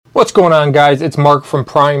What's going on, guys? It's Mark from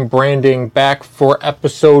Prime Branding back for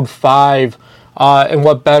episode 5. And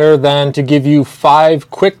what better than to give you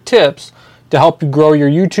 5 quick tips to help you grow your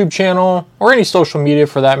YouTube channel or any social media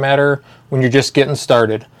for that matter when you're just getting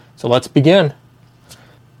started. So let's begin.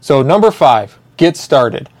 So number 5, get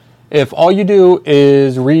started. If all you do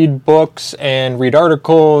is read books and read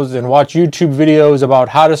articles and watch YouTube videos about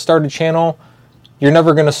how to start a channel, you're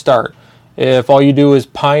never going to start. If all you do is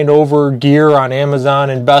pine over gear on Amazon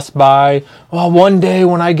and Best Buy, well, one day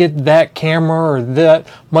when I get that camera or that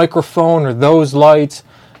microphone or those lights,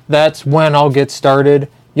 that's when I'll get started.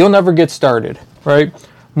 You'll never get started, right?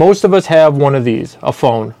 Most of us have one of these, a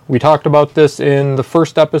phone. We talked about this in the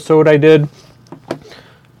first episode I did,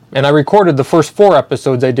 and I recorded the first 4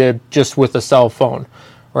 episodes I did just with a cell phone,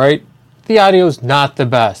 right? The audio's not the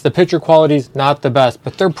best. The picture quality's not the best,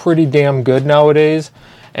 but they're pretty damn good nowadays.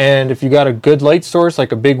 And if you got a good light source,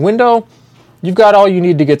 like a big window, you've got all you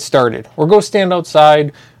need to get started. Or go stand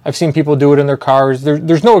outside. I've seen people do it in their cars.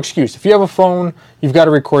 There's no excuse. If you have a phone, you've got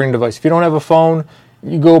a recording device. If you don't have a phone,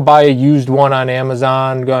 you go buy a used one on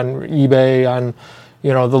Amazon, go on eBay, on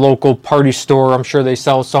the local party store. I'm sure they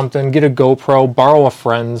sell something. Get a GoPro, borrow a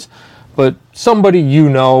friend's. But somebody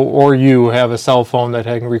or you have a cell phone that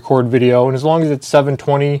can record video. And as long as it's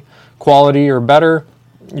 720 quality or better,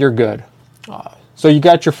 you're good. So you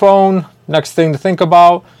got your phone. Next thing to think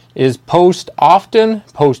about is post often,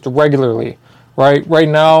 post regularly, right? Right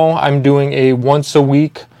now I'm doing a once a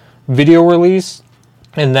week video release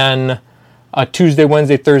and then a Tuesday,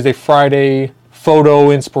 Wednesday, Thursday, Friday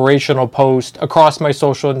photo inspirational post across my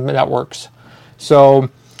social networks.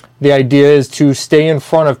 So the idea is to stay in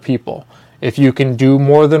front of people. If you can do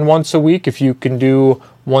more than once a week, if you can do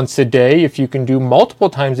once a day, if you can do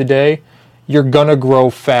multiple times a day, you're gonna grow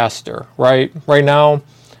faster, right? Right now,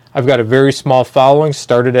 I've got a very small following,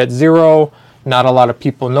 started at 0. Not a lot of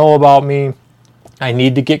people know about me. I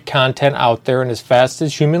need to get content out there and as fast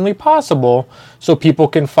as humanly possible so people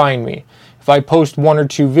can find me. If I post 1 or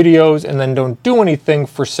 2 videos and then don't do anything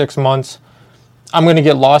for 6 months, I'm gonna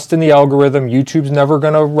get lost in the algorithm. YouTube's never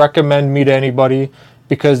gonna recommend me to anybody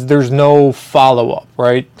because there's no follow-up,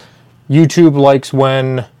 right? YouTube likes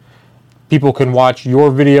when people can watch your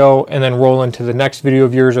video and then roll into the next video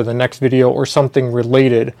of yours or the next video or something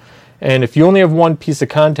related. And if you only have one piece of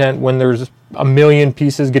content when there's a million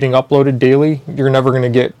pieces getting uploaded daily, you're never going to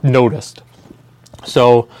get noticed.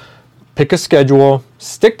 So pick a schedule,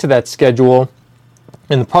 stick to that schedule.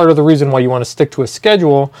 And part of the reason why you want to stick to a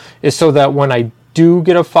schedule is so that when I do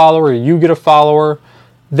get a follower, or you get a follower,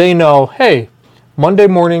 they know, hey, Monday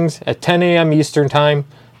mornings at 10 a.m. Eastern time,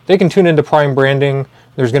 they can tune into Prime Branding.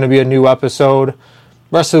 There's going to be a new episode.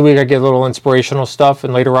 Rest of the week, I get a little inspirational stuff.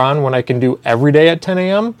 And later on, when I can do every day at 10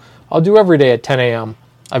 a.m., I'll do every day at 10 a.m.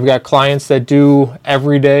 I've got clients that do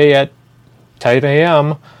every day at 10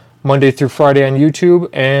 a.m., Monday through Friday on YouTube,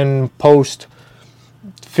 and post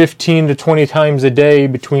 15 to 20 times a day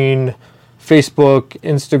between Facebook,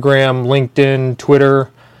 Instagram, LinkedIn,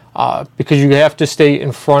 Twitter, because you have to stay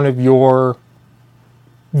in front of your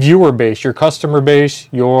viewer base, your customer base,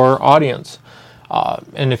 your audience.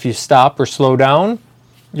 And if you stop or slow down,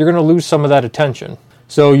 you're going to lose some of that attention.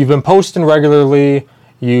 So you've been posting regularly,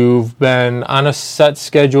 you've been on a set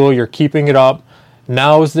schedule, you're keeping it up.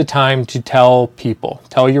 Now is the time to tell people.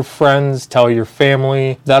 Tell your friends, tell your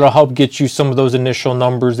family. That'll help get you some of those initial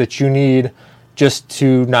numbers that you need just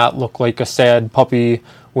to not look like a sad puppy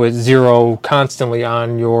with 0 constantly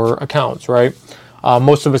on your accounts, right?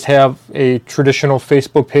 Most of us have a traditional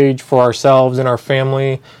Facebook page for ourselves and our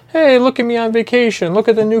family. Hey, look at me on vacation. Look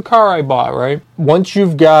at the new car I bought, right? Once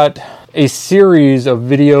you've got a series of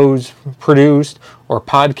videos produced or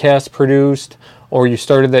podcasts produced, or you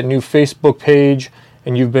started that new Facebook page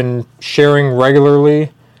and you've been sharing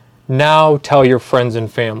regularly, now tell your friends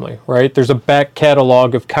and family, right? There's a back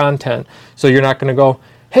catalog of content. So you're not going to go,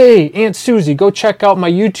 hey, Aunt Susie, go check out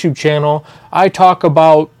my YouTube channel. I talk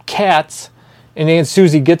about cats. And Aunt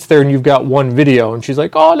Susie gets there and you've got one video and she's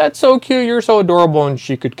like, oh, that's so cute, you're so adorable, and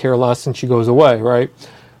she could care less and she goes away, right?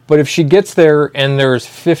 But if she gets there and there's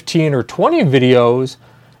 15 or 20 videos,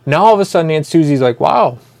 now all of a sudden Aunt Susie's like,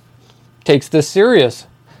 wow, takes this serious.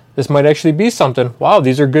 This might actually be something. Wow,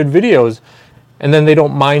 these are good videos. And then they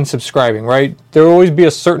don't mind subscribing, right? There will always be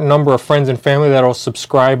a certain number of friends and family that will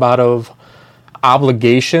subscribe out of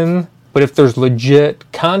obligation. But if there's legit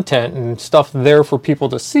content and stuff there for people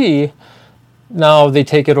to see, now they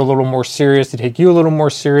take it a little more serious, they take you a little more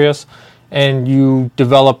serious, and you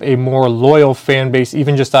develop a more loyal fan base,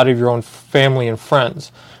 even just out of your own family and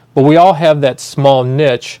friends. But we all have that small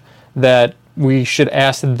niche that we should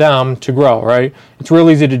ask them to grow, right? It's real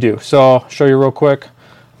easy to do. So I'll show you real quick.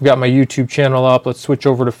 I've got my YouTube channel up. Let's switch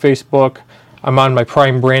over to Facebook. I'm on my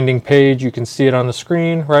Prime branding page. You can see it on the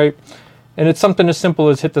screen, right? And it's something as simple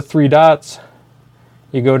as hit the 3 dots.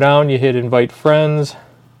 You go down, you hit invite friends,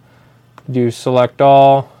 do select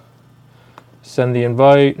all, send the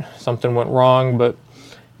invite. Something went wrong, but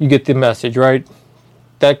you get the message, right?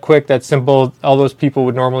 That quick, that simple. All those people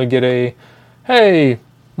would normally get a, hey,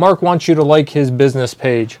 Mark wants you to like his business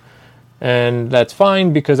page. And that's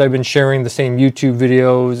fine because I've been sharing the same YouTube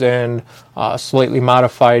videos and slightly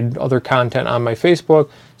modified other content on my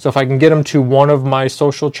Facebook. So if I can get them to one of my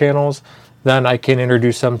social channels, then I can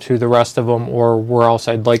introduce them to the rest of them or where else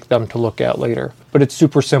I'd like them to look at later. But it's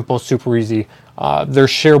super simple, super easy.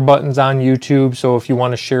 There's share buttons on YouTube. So if you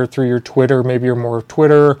want to share through your Twitter, maybe you're more of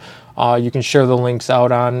Twitter, you can share the links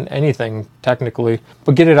out on anything technically,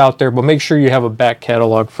 but get it out there. But make sure you have a back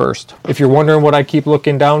catalog first. If you're wondering what I keep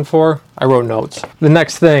looking down for, I wrote notes. The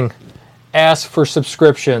next thing, ask for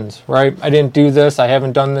subscriptions, right? I didn't do this. I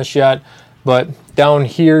haven't done this yet, but down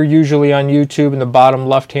here, usually on YouTube in the bottom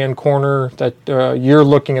left-hand corner, that you're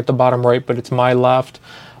looking at the bottom right, but it's my left,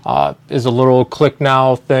 is a little click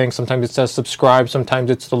now thing. Sometimes it says subscribe.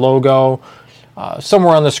 Sometimes it's the logo.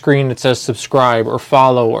 Somewhere on the screen it says subscribe or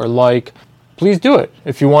follow or like. Please do it.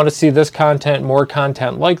 If you want to see this content, more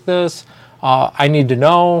content like this, I need to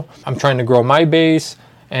know. I'm trying to grow my base.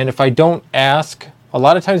 And if I don't ask, a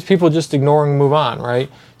lot of times people just ignore and move on, right?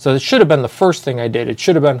 So it should have been the first thing I did. It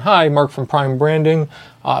should have been, hi, Mark from Prime Branding.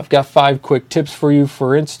 I've got 5 quick tips for you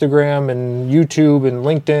for Instagram and YouTube and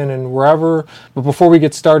LinkedIn and wherever. But before we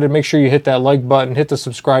get started, make sure you hit that like button, hit the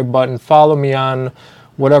subscribe button, follow me on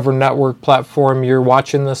whatever network platform you're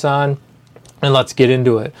watching this on, and let's get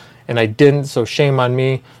into it. And I didn't, so shame on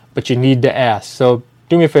me, but you need to ask. So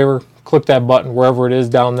do me a favor, click that button wherever it is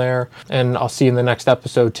down there, and I'll see you in the next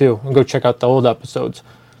episode too. And go check out the old episodes,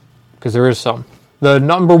 because there is some. The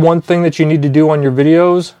number one thing that you need to do on your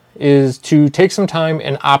videos is to take some time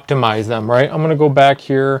and optimize them, right? I'm going to go back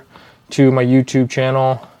here to my YouTube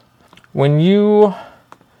channel. When you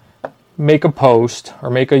make a post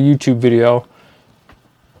or make a YouTube video,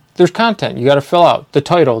 there's content you got to fill out. The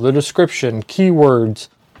title, the description, keywords,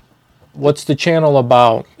 what's the channel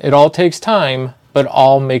about. It all takes time, but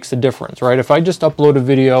all makes a difference, right? If I just upload a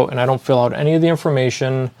video and I don't fill out any of the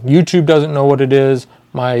information, YouTube doesn't know what it is,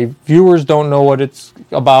 my viewers don't know what it's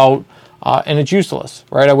about, and it's useless,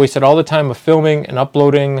 right? I wasted all the time of filming and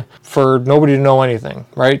uploading for nobody to know anything,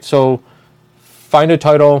 right? So find a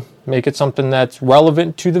title, make it something that's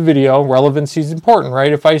relevant to the video. Relevancy is important,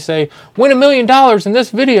 right? If I say, win $1 million in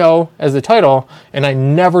this video as the title, and I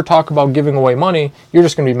never talk about giving away money, you're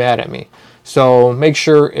just going to be mad at me. So make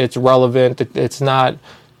sure it's relevant. It's not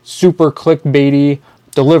super clickbaity.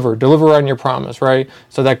 Deliver on your promise, right?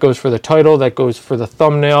 So that goes for the title, that goes for the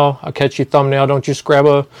thumbnail, a catchy thumbnail. Don't just grab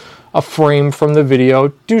a frame from the video.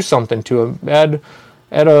 Do something to it.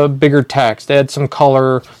 Add a bigger text, add some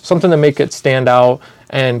color, something to make it stand out,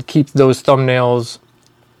 and keep those thumbnails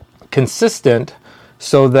consistent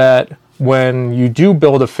so that when you do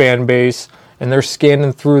build a fan base and they're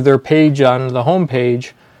scanning through their page on the home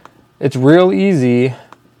page, it's real easy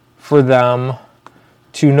for them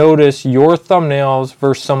to notice your thumbnails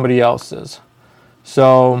versus somebody else's.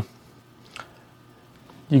 So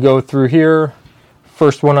you go through here,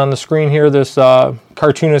 first one on the screen here, this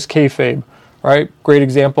cartoonist kayfabe, right? Great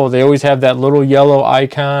example. They always have that little yellow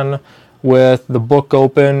icon with the book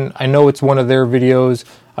open. I know it's one of their videos.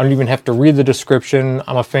 I don't even have to read the description.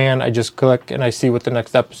 I'm a fan. I just click and I see what the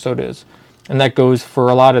next episode is. And that goes for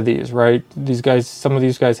a lot of these, right? These guys, some of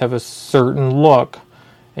these guys have a certain look,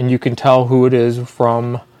 and you can tell who it is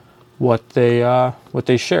from what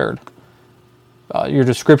they shared. Your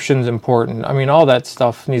description's important. I mean, all that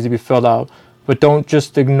stuff needs to be filled out. But don't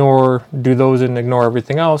just do those and ignore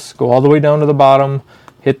everything else. Go all the way down to the bottom,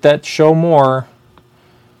 hit that show more,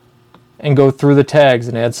 and go through the tags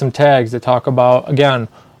and add some tags that talk about, again,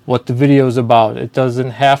 what the video is about. It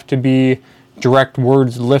doesn't have to be direct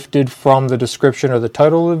words lifted from the description or the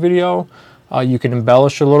title of the video. You can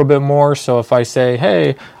embellish a little bit more. So if I say,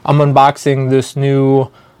 hey, I'm unboxing this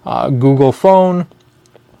new Google phone,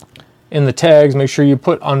 in the tags, make sure you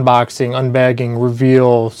put unboxing, unbagging,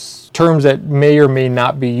 reveal, terms that may or may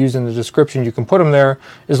not be used in the description. You can put them there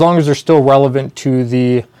as long as they're still relevant to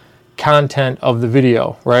the content of the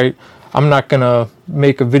video, right? I'm not going to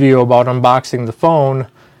make a video about unboxing the phone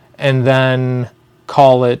and then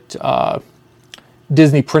call it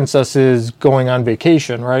Disney princesses going on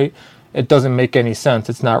vacation, right? It doesn't make any sense.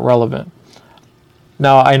 It's not relevant.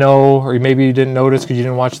 Now, I know, or maybe you didn't notice because you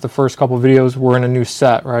didn't watch the first couple videos, we're in a new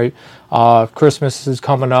set, right? Christmas is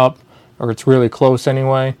coming up, or it's really close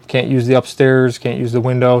anyway. Can't use the upstairs, can't use the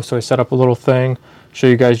window, so I set up a little thing. Show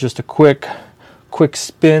you guys just a quick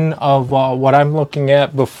spin of what I'm looking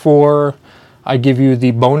at before I give you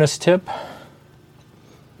the bonus tip.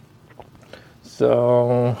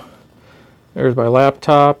 So there's my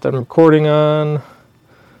laptop that I'm recording on,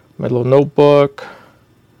 my little notebook.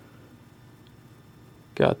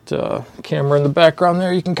 Got a camera in the background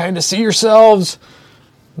there, you can kind of see yourselves,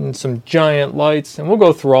 and some giant lights, and we'll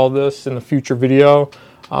go through all this in a future video.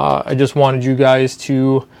 I just wanted you guys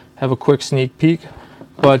to have a quick sneak peek,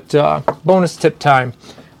 but bonus tip time.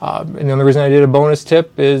 And the only reason I did a bonus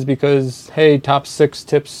tip is because, hey, top 6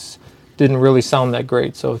 tips didn't really sound that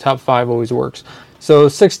great, so top 5 always works. So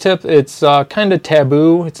 6 tip, it's kind of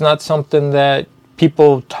taboo. It's not something that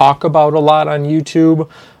people talk about a lot on YouTube.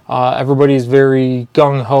 Everybody's very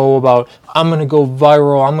gung-ho about, I'm going to go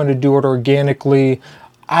viral, I'm going to do it organically,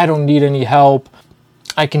 I don't need any help,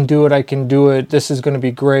 I can do it, this is going to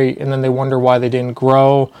be great, and then they wonder why they didn't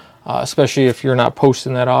grow, especially if you're not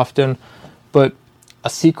posting that often. But a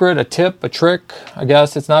secret, a tip, a trick, I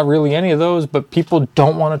guess it's not really any of those, but people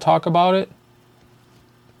don't want to talk about it.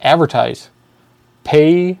 Advertise.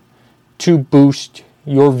 Pay to boost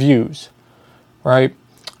your views, right?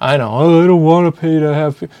 I know, oh, I don't want to pay to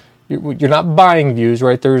have... You're not buying views,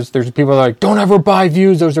 right? There's people that are like, don't ever buy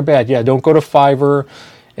views, those are bad. Yeah, don't go to Fiverr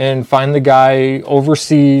and find the guy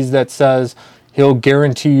overseas that says he'll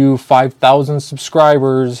guarantee you 5,000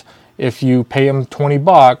 subscribers if you pay him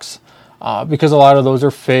 $20, because a lot of those are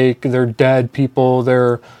fake, they're dead people,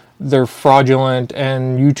 they're fraudulent,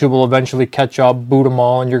 and YouTube will eventually catch up, boot them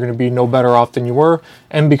all, and you're going to be no better off than you were.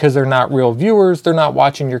 And because they're not real viewers, they're not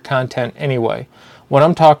watching your content anyway. What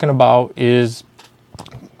I'm talking about is,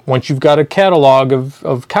 once you've got a catalog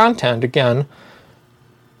of content, again,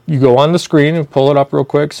 you go on the screen and pull it up real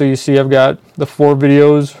quick. So you see I've got the 4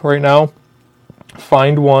 videos right now.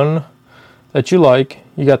 Find one that you like.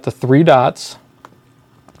 You got the 3 dots.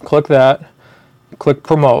 Click that. Click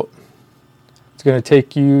promote. It's going to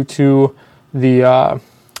take you to the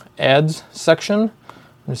ads section. I'm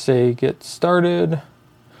going to say get started. It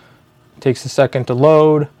takes a second to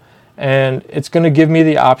load. And it's going to give me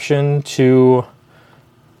the option to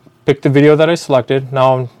pick the video that I selected.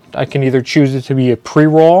 Now I can either choose it to be a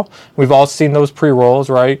pre-roll. We've all seen those pre-rolls,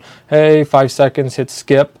 right? Hey, 5 seconds, hit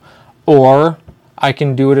skip. Or I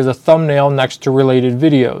can do it as a thumbnail next to related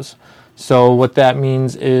videos. So what that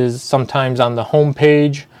means is sometimes on the home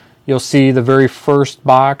page, you'll see the very first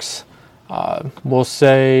box. We'll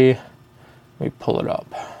say, let me pull it up.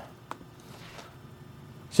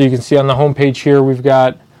 So you can see on the home page here, we've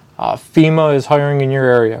got FEMA is hiring in your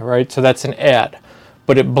area, right? So that's an ad.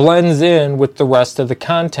 But it blends in with the rest of the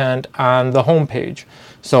content on the homepage.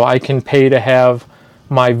 So I can pay to have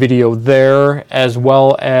my video there as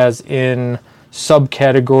well as in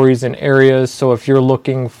subcategories and areas. So if you're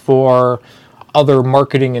looking for other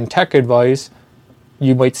marketing and tech advice,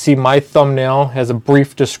 you might see my thumbnail has a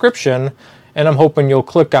brief description, and I'm hoping you'll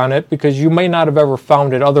click on it because you may not have ever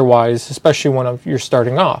found it otherwise, especially when you're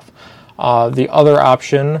starting off. The other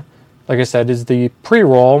option, like I said, is the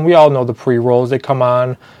pre-roll, and we all know the pre-rolls, they come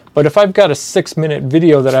on. But if I've got a 6-minute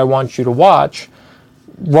video that I want you to watch,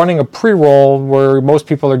 running a pre-roll where most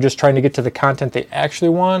people are just trying to get to the content they actually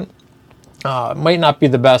want might not be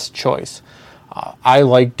the best choice. I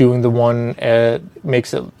like doing the one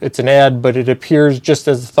it's an ad, but it appears just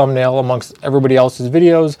as a thumbnail amongst everybody else's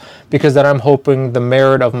videos, because then I'm hoping the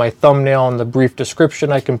merit of my thumbnail and the brief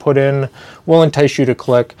description I can put in will entice you to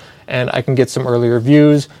click, and I can get some earlier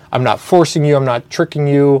views. I'm not forcing you, I'm not tricking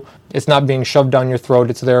you. It's not being shoved down your throat,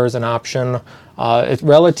 it's there as an option. It's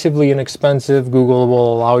relatively inexpensive. Google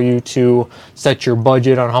will allow you to set your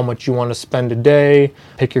budget on how much you want to spend a day,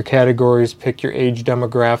 pick your categories, pick your age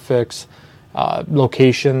demographics,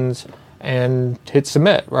 locations, and hit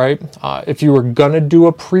submit, right? If you were gonna do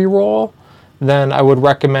a pre-roll, then I would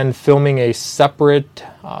recommend filming a separate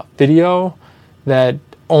video that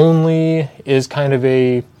only is kind of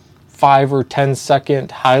a 5 or 10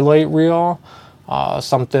 second highlight reel,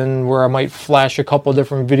 something where I might flash a couple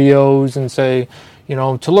different videos and say, you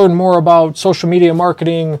know, to learn more about social media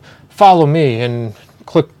marketing, follow me, and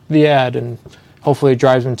click the ad, and hopefully it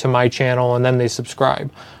drives them to my channel and then they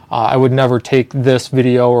subscribe. I would never take this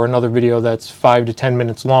video or another video that's 5 to 10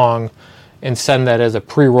 minutes long and send that as a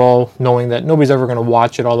pre-roll, knowing that nobody's ever going to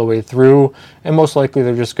watch it all the way through, and most likely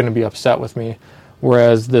they're just going to be upset with me.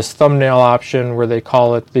 Whereas this thumbnail option, where they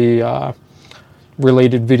call it the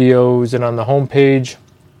related videos and on the home page,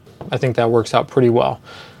 I think that works out pretty well.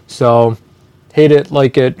 So hate it,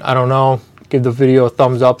 like it, I don't know. Give the video a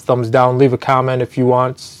thumbs up, thumbs down. Leave a comment if you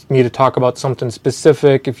want me to talk about something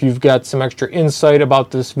specific, if you've got some extra insight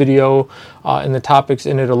about this video and the topics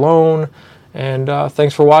in it alone. And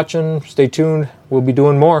thanks for watching. Stay tuned. We'll be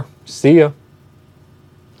doing more. See ya.